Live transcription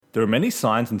There are many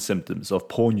signs and symptoms of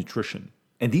poor nutrition,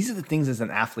 and these are the things as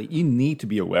an athlete you need to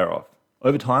be aware of.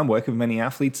 Over time, working with many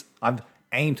athletes, I've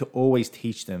aimed to always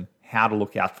teach them how to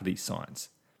look out for these signs.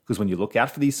 Because when you look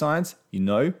out for these signs, you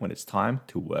know when it's time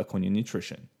to work on your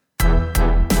nutrition.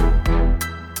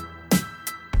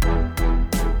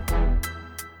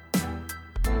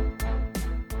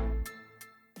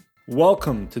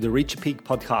 Welcome to the Reach Your Peak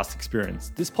podcast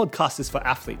experience. This podcast is for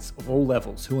athletes of all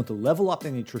levels who want to level up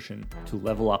their nutrition to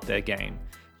level up their game.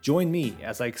 Join me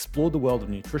as I explore the world of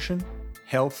nutrition,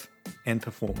 health, and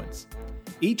performance.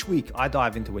 Each week, I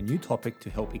dive into a new topic to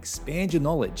help expand your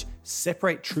knowledge,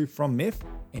 separate truth from myth,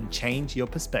 and change your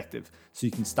perspective so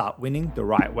you can start winning the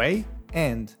right way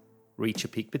and reach your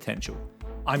peak potential.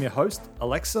 I'm your host,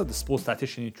 Alexa, the sports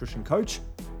dietitian and nutrition coach.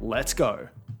 Let's go.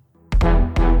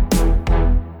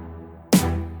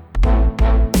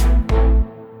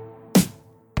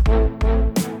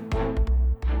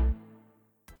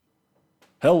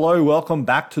 Hello, welcome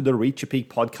back to the Reach Your Peak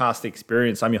podcast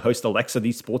experience. I'm your host, Alexa,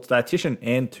 the sports dietitian,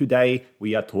 and today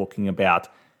we are talking about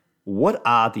what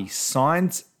are the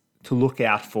signs to look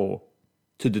out for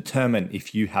to determine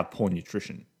if you have poor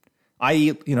nutrition.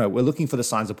 We're looking for the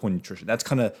signs of poor nutrition. That's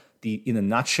kind of in a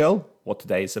nutshell, what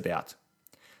today is about.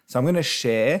 So I'm going to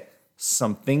share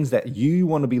some things that you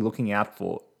want to be looking out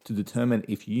for to determine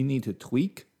if you need to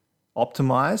tweak,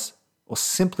 optimize, or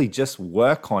simply just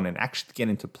work on and actually get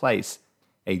into place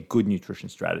a good nutrition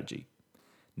strategy.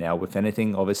 Now, with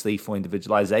anything, obviously, for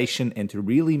individualization and to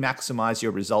really maximize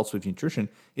your results with nutrition,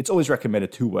 it's always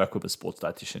recommended to work with a sports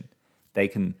dietitian. They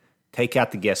can take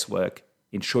out the guesswork,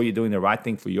 ensure you're doing the right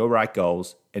thing for your right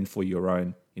goals and for your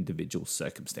own individual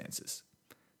circumstances.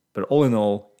 But all in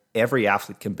all, every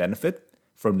athlete can benefit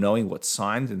from knowing what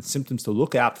signs and symptoms to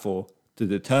look out for to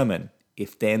determine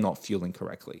if they're not fueling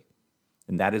correctly.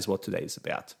 And that is what today is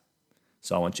about.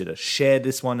 So I want you to share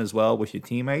this one as well with your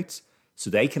teammates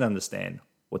so they can understand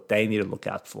what they need to look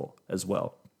out for as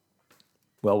well.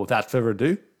 Well, without further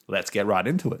ado, let's get right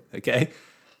into it, okay?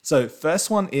 So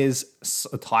first one is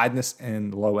tiredness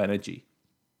and low energy.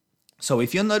 So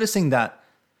if you're noticing that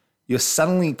you're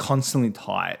suddenly constantly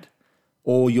tired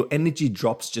or your energy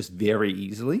drops just very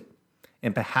easily,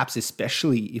 and perhaps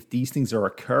especially if these things are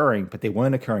occurring but they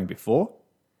weren't occurring before,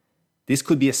 this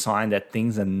could be a sign that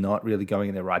things are not really going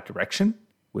in the right direction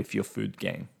with your food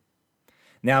game.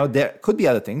 Now, there could be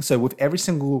other things. So with every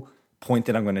single point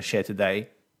that I'm going to share today,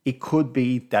 it could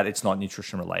be that it's not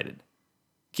nutrition related.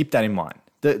 Keep that in mind.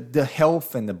 The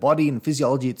health and the body and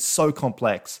physiology, it's so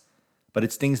complex, but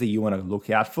it's things that you want to look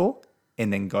out for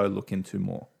and then go look into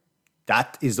more.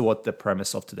 That is what the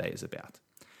premise of today is about.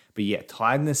 But yeah,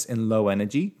 tiredness and low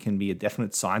energy can be a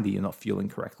definite sign that you're not fueling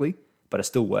correctly, but are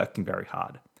still working very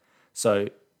hard. So,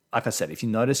 like I said, if you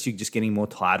notice you're just getting more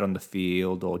tired on the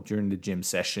field or during the gym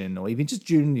session or even just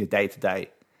during your day-to-day,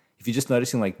 if you're just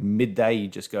noticing like midday, you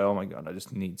just go, oh my God, I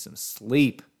just need some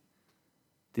sleep.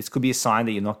 This could be a sign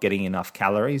that you're not getting enough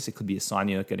calories. It could be a sign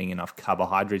you're not getting enough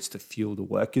carbohydrates to fuel the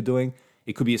work you're doing.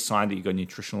 It could be a sign that you've got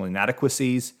nutritional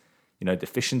inadequacies,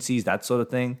 deficiencies, that sort of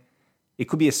thing. It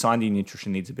could be a sign that your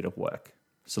nutrition needs a bit of work.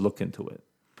 So look into it.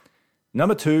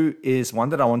 Number two is one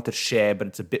that I want to share, but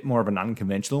it's a bit more of an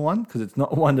unconventional one because it's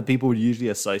not one that people would usually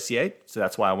associate. So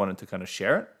that's why I wanted to kind of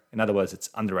share it. In other words, it's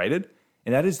underrated.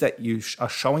 And that is that you are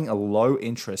showing a low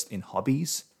interest in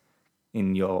hobbies,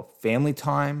 in your family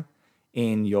time,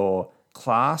 in your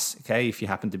class. Okay, if you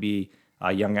happen to be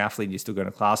a young athlete, you're still going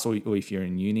to class, or if you're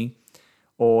in uni,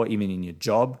 or even in your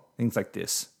job, things like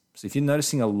this. So if you're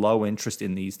noticing a low interest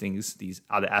in these things, these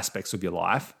other aspects of your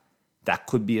life, that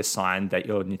could be a sign that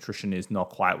your nutrition is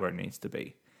not quite where it needs to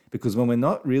be. Because when we're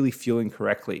not really fueling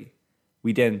correctly,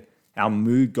 our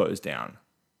mood goes down,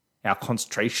 our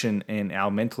concentration and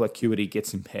our mental acuity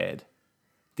gets impaired.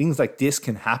 Things like this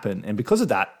can happen, and because of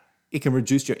that, it can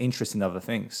reduce your interest in other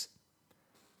things.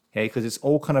 Okay, because it's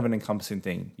all kind of an encompassing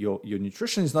thing. Your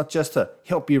nutrition is not just to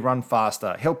help you run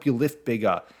faster, help you lift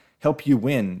bigger, help you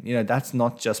win. That's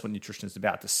not just what nutrition is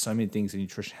about. There's so many things that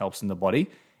nutrition helps in the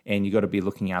body. And you got to be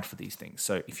looking out for these things.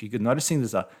 So if you're noticing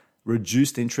there's a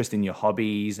reduced interest in your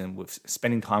hobbies and with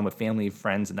spending time with family and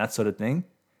friends and that sort of thing,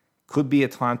 could be a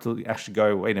time to actually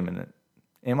go, wait a minute,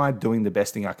 am I doing the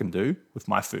best thing I can do with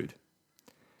my food?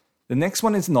 The next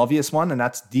one is an obvious one, and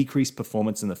that's decreased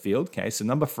performance in the field. Okay, so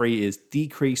number 3 is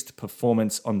decreased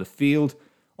performance on the field,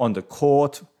 on the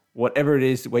court, whatever it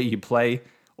is where you play,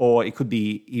 or it could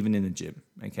be even in the gym.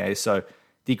 Okay, so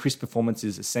decreased performance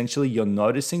is essentially you're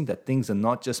noticing that things are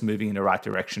not just moving in the right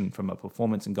direction from a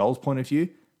performance and goals point of view.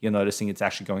 You're noticing it's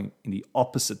actually going in the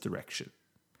opposite direction.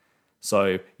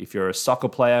 So if you're a soccer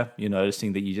player, you're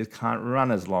noticing that you just can't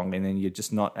run as long and then you're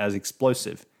just not as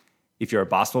explosive. If you're a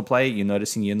basketball player, you're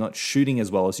noticing you're not shooting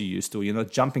as well as you used to, or you're not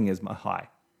jumping as high.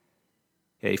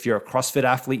 Okay, if you're a CrossFit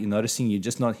athlete, you're noticing you're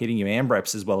just not hitting your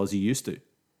AMRAPs as well as you used to.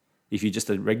 If you're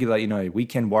just a regular,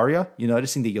 weekend warrior, you're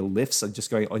noticing that your lifts are just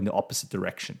going in the opposite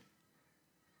direction.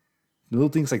 Little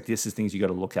things like this is things you got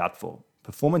to look out for.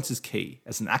 Performance is key.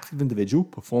 As an active individual,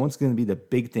 performance is going to be the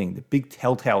big thing, the big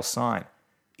telltale sign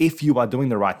if you are doing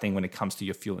the right thing when it comes to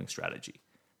your fueling strategy.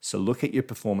 So look at your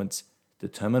performance,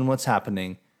 determine what's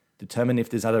happening, determine if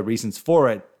there's other reasons for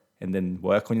it, and then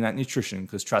work on that nutrition,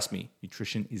 because trust me,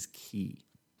 nutrition is key.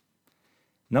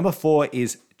 Number 4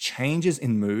 is changes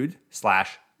in mood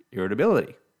 /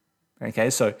 irritability.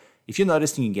 Okay, so if you're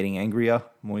noticing you're getting angrier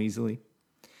more easily,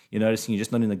 you're noticing you're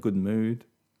just not in a good mood,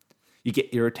 you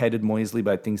get irritated more easily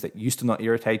by things that used to not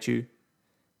irritate you,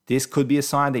 this could be a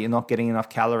sign that you're not getting enough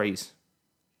calories.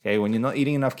 Okay, when you're not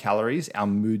eating enough calories, our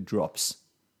mood drops.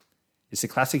 It's a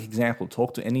classic example.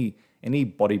 Talk to any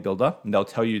bodybuilder and they'll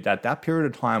tell you that period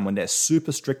of time when they're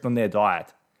super strict on their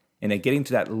diet and they're getting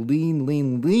to that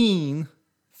lean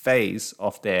phase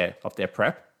of their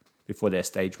prep before they're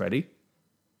stage ready,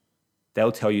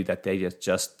 they'll tell you that they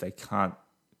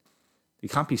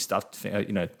can't be stuffed,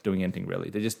 doing anything really.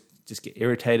 They just get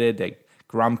irritated, they're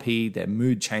grumpy, their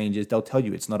mood changes. They'll tell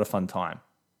you it's not a fun time.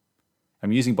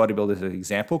 I'm using bodybuilders as an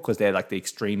example because they're like the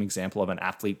extreme example of an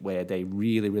athlete where they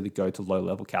really, really go to low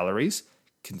level calories,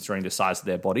 considering the size of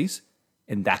their bodies,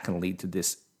 and that can lead to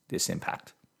this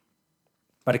impact.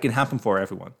 But it can happen for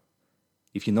everyone.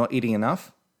 If you're not eating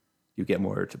enough, you get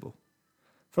more irritable.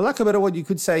 For lack of a better word, you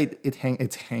could say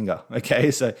it's hanger.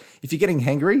 Okay, so if you're getting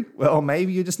hangry, well,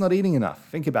 maybe you're just not eating enough.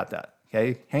 Think about that.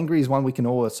 Okay, hangry is one we can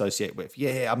all associate with.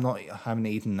 Yeah, I haven't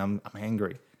eaten. I'm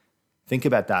hangry. Think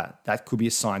about that. That could be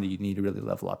a sign that you need to really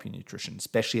level up your nutrition,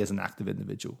 especially as an active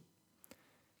individual.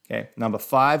 Okay, number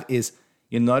 5 is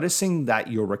you're noticing that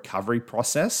your recovery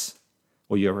process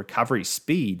or your recovery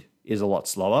speed is a lot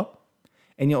slower.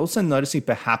 And you're also noticing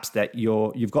perhaps that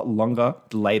you've got longer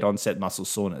delayed onset muscle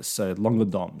soreness, so longer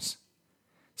DOMS.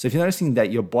 So if you're noticing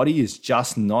that your body is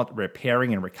just not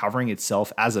repairing and recovering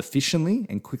itself as efficiently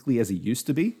and quickly as it used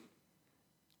to be,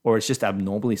 or it's just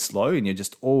abnormally slow and you're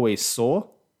just always sore,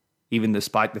 even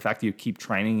despite the fact that you keep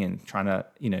training and trying to,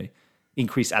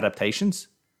 increase adaptations,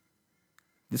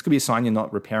 this could be a sign you're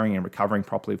not repairing and recovering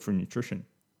properly from nutrition.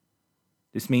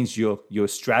 This means your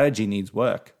strategy needs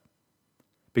work.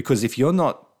 Because if you're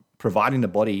not providing the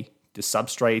body the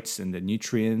substrates and the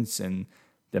nutrients and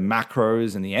the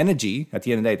macros and the energy, at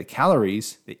the end of the day, the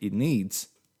calories that it needs,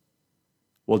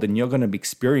 well, then you're going to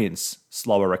experience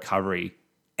slower recovery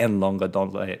and longer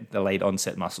delayed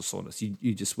onset muscle soreness.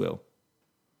 You just will.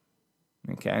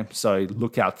 Okay, so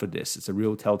look out for this. It's a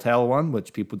real telltale one,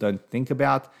 which people don't think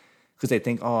about because they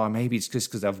think, oh, maybe it's just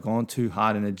because I've gone too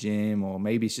hard in the gym, or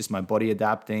maybe it's just my body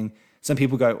adapting. Some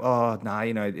people go, oh, nah,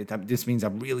 this means I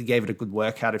really gave it a good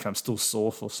workout if I'm still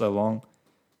sore for so long.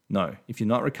 No, if you're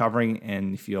not recovering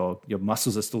and if your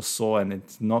muscles are still sore and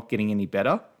it's not getting any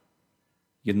better,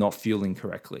 you're not fueling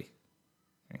correctly.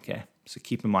 Okay, so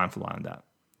keep a mindful eye on that.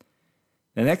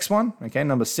 The next one, okay,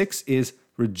 number 6 is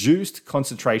reduced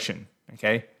concentration.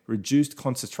 Okay, reduced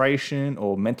concentration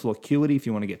or mental acuity if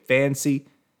you want to get fancy.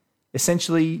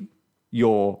 Essentially,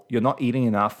 you're not eating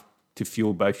enough to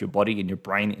fuel both your body and your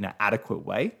brain in an adequate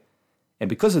way. And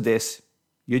because of this,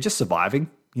 you're just surviving,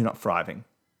 you're not thriving.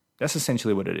 That's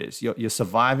essentially what it is. You're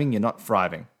surviving, you're not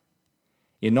thriving.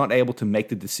 You're not able to make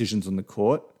the decisions on the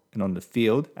court and on the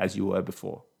field as you were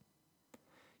before.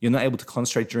 You're not able to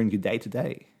concentrate during your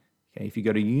day-to-day. Okay, if you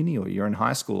go to uni or you're in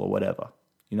high school or whatever,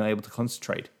 you're not able to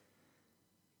concentrate.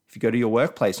 If you go to your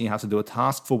workplace and you have to do a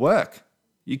task for work,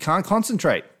 you can't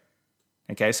concentrate.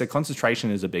 Okay, so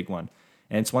concentration is a big one.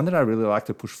 And it's one that I really like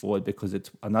to push forward because it's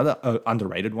another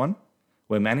underrated one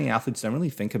where many athletes don't really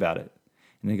think about it.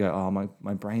 And they go, oh,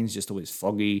 my brain's just always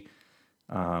foggy.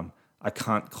 I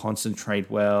can't concentrate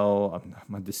well.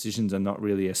 My decisions are not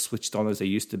really as switched on as they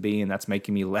used to be, and that's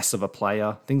making me less of a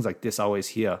player. Things like this I always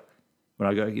hear. When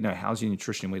I go, how's your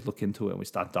nutrition? We look into it, we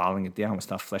start dialing it down, we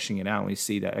start fleshing it out, and we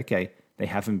see that, okay, they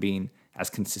haven't been as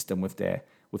consistent with their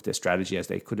strategy as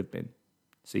they could have been.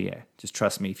 So yeah, just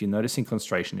trust me. If you're noticing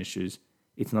concentration issues,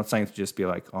 it's not saying to just be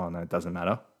like, oh no, it doesn't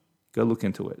matter. Go look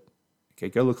into it. Okay,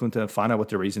 go look into it, find out what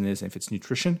the reason is. And if it's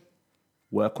nutrition,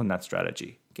 work on that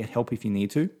strategy. Get help if you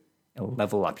need to, and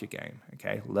level up your game.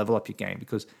 Okay, level up your game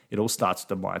because it all starts with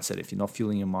the mindset. If you're not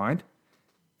fueling your mind,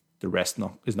 the rest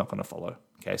is not going to follow.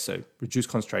 Okay, so reduce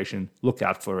concentration, look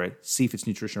out for it, see if it's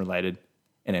nutrition related,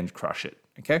 and then crush it.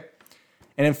 Okay,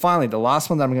 and then finally, the last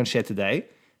one that I'm going to share today,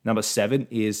 number 7,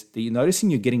 is that you're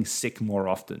noticing you're getting sick more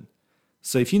often.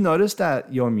 So if you notice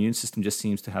that your immune system just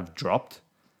seems to have dropped,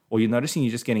 or you're noticing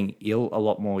you're just getting ill a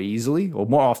lot more easily or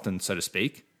more often, so to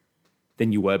speak,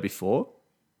 than you were before,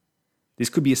 this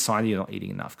could be a sign that you're not eating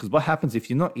enough. Because what happens if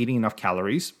you're not eating enough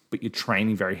calories, but you're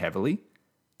training very heavily,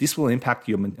 this will impact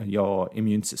your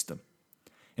immune system.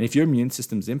 And if your immune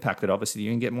system's impacted, obviously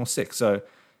you're going to get more sick. So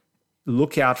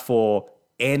look out for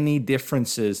any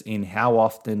differences in how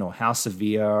often or how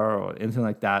severe or anything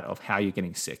like that of how you're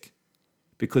getting sick.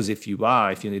 Because if you're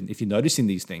noticing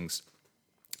these things,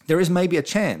 there is maybe a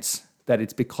chance that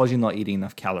it's because you're not eating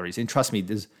enough calories. And trust me,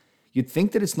 you'd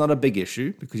think that it's not a big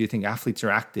issue because you think athletes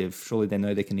are active. Surely they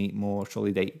know they can eat more.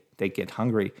 Surely they get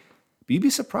hungry. But you'd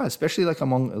be surprised, especially like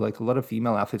among like a lot of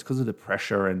female athletes, because of the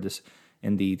pressure and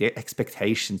the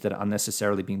expectations that are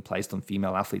unnecessarily being placed on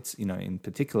female athletes, in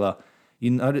particular,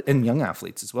 and young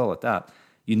athletes as well at that.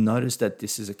 You notice that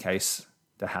this is a case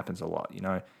that happens a lot.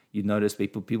 You notice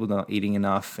people not eating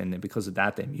enough, and then because of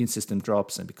that, their immune system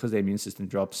drops, and because their immune system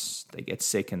drops, they get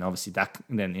sick, and obviously that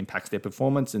then impacts their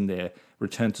performance and their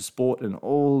return to sport and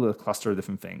all the cluster of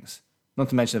different things. Not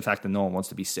to mention the fact that no one wants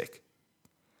to be sick.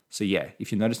 So yeah,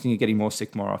 if you're noticing you're getting more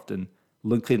sick more often,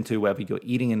 look into whether you're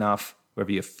eating enough,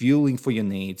 whether you're fueling for your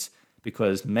needs,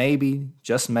 because maybe,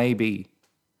 just maybe,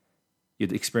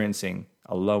 you're experiencing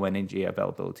a low energy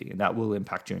availability, and that will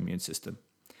impact your immune system.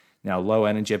 Now, low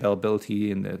energy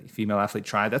availability in the female athlete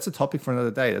triad, that's a topic for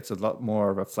another day. That's a lot more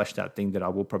of a fleshed out thing that I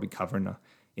will probably cover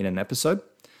in an episode.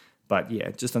 But yeah,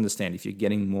 just understand if you're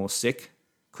getting more sick,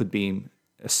 could be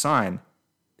a sign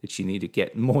that you need to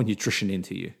get more nutrition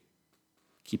into you.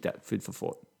 Keep that food for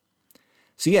thought.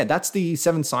 So yeah, that's the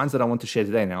 7 signs that I want to share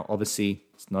today. Now, obviously,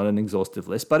 it's not an exhaustive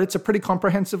list, but it's a pretty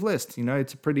comprehensive list.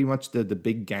 It's pretty much the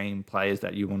big game players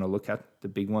that you want to look at, the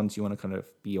big ones you want to kind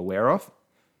of be aware of.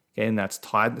 Okay, and that's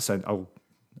tied. So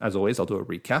as always, I'll do a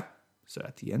recap. So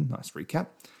at the end, nice recap.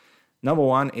 Number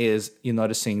 1 is you're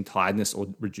noticing tiredness or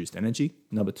reduced energy.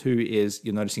 Number 2 is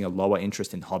you're noticing a lower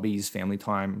interest in hobbies, family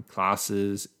time,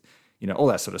 classes, all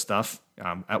that sort of stuff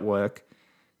at work.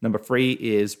 Number 3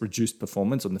 is reduced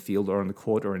performance on the field or on the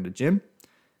court or in the gym.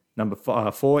 Number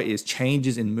 4 is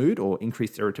changes in mood or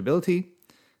increased irritability.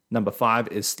 Number 5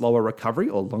 is slower recovery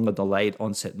or longer delayed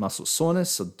onset muscle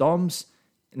soreness or DOMS.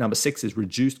 Number 6 is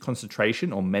reduced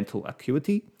concentration or mental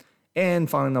acuity. And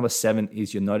finally, number 7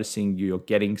 is you're noticing you're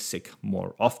getting sick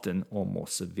more often or more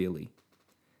severely.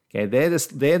 Okay,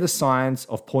 they're the signs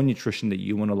of poor nutrition that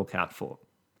you want to look out for.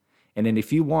 And then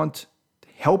if you want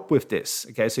help with this,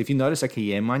 okay, so if you notice, okay,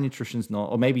 yeah, my nutrition's not,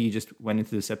 or maybe you just went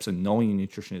into this episode knowing your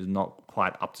nutrition is not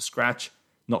quite up to scratch,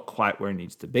 not quite where it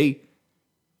needs to be,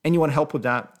 and you want help with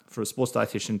that for a sports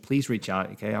dietitian, please reach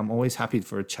out, okay? I'm always happy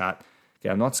for a chat. Okay,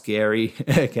 I'm not scary.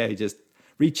 Okay, just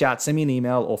reach out, send me an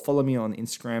email, or follow me on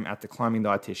Instagram at The Climbing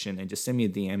Dietitian, and just send me a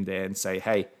DM there and say,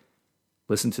 hey,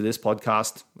 listen to this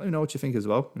podcast. Let me know what you think as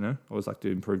well. I always like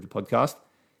to improve the podcast.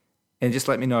 And just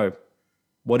let me know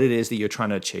what it is that you're trying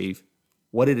to achieve,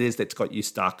 what it is that's got you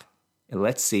stuck, and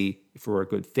let's see if we're a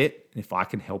good fit and if I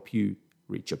can help you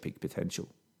reach your peak potential.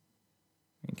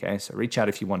 Okay, so reach out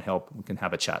if you want help. We can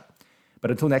have a chat. But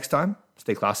until next time,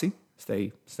 stay classy,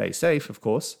 stay safe, of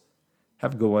course.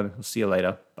 Have a good one. We'll see you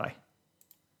later. Bye.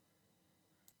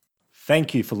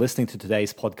 Thank you for listening to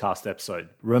today's podcast episode.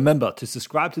 Remember to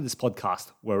subscribe to this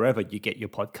podcast wherever you get your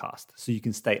podcast so you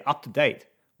can stay up to date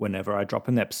whenever I drop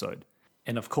an episode.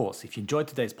 And of course, if you enjoyed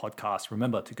today's podcast,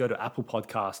 remember to go to Apple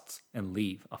Podcasts and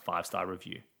leave a 5-star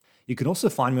review. You can also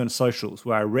find me on socials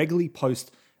where I regularly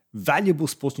post valuable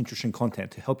sports nutrition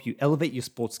content to help you elevate your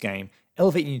sports game,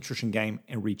 elevate your nutrition game,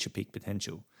 and reach your peak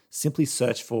potential. Simply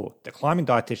search for The Climbing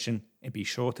Dietitian and be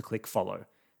sure to click follow.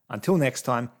 Until next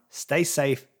time, stay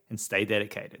safe and stay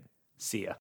dedicated. See ya.